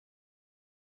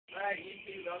Alright,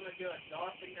 YouTube, I'm gonna do a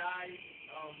Dolphin dive,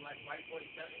 like right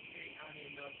 47th Street. I don't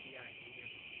even know if you guys can hear.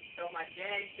 So my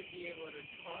dad should be able to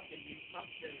talk and do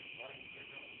something funny, you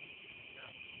know? No,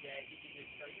 Dad, you can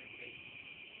just show your face.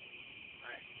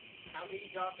 Alright. How many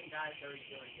Dolphin dives are we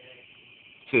doing, Dad?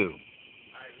 2.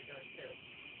 Alright, we're doing 2.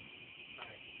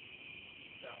 Alright.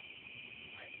 So,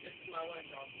 alright, this is my one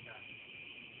Dolphin dive.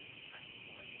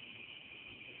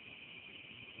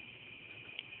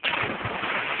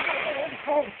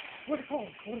 Oh, what a call,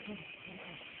 what a call.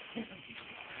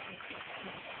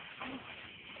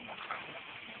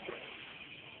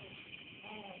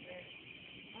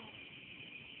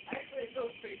 Actually, it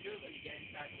feels pretty good when you get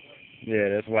inside the water. Yeah,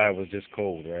 that's why it was just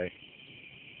cold, right?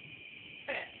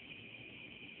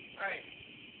 Alright.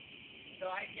 So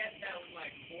I guess that was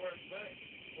like 4 foot,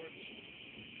 4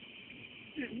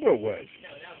 feet. What was?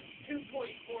 No, that was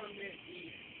 2.4 meters.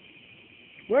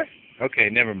 What? Okay,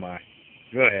 never mind.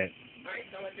 Go ahead. Alright,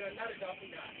 so I'm gonna do another Dolphin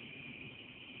dive.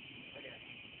 Okay.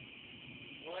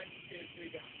 1, 2, 3,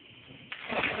 go.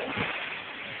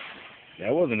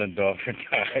 That wasn't a dolphin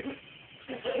dive.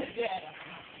 Yeah.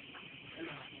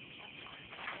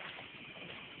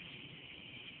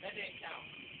 That didn't count.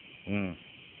 Mm.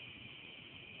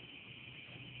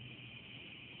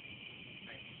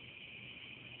 Right.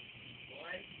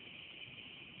 1,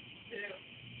 2.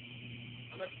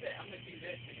 I'm gonna do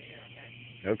this in here, okay?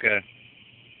 Okay.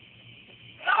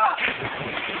 Ah!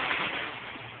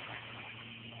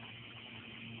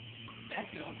 That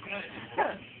feels good.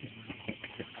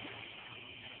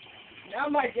 Now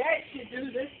my dad should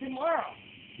do this tomorrow.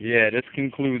 Yeah, this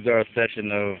concludes our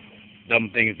session of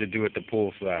dumb things to do at the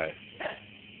poolside.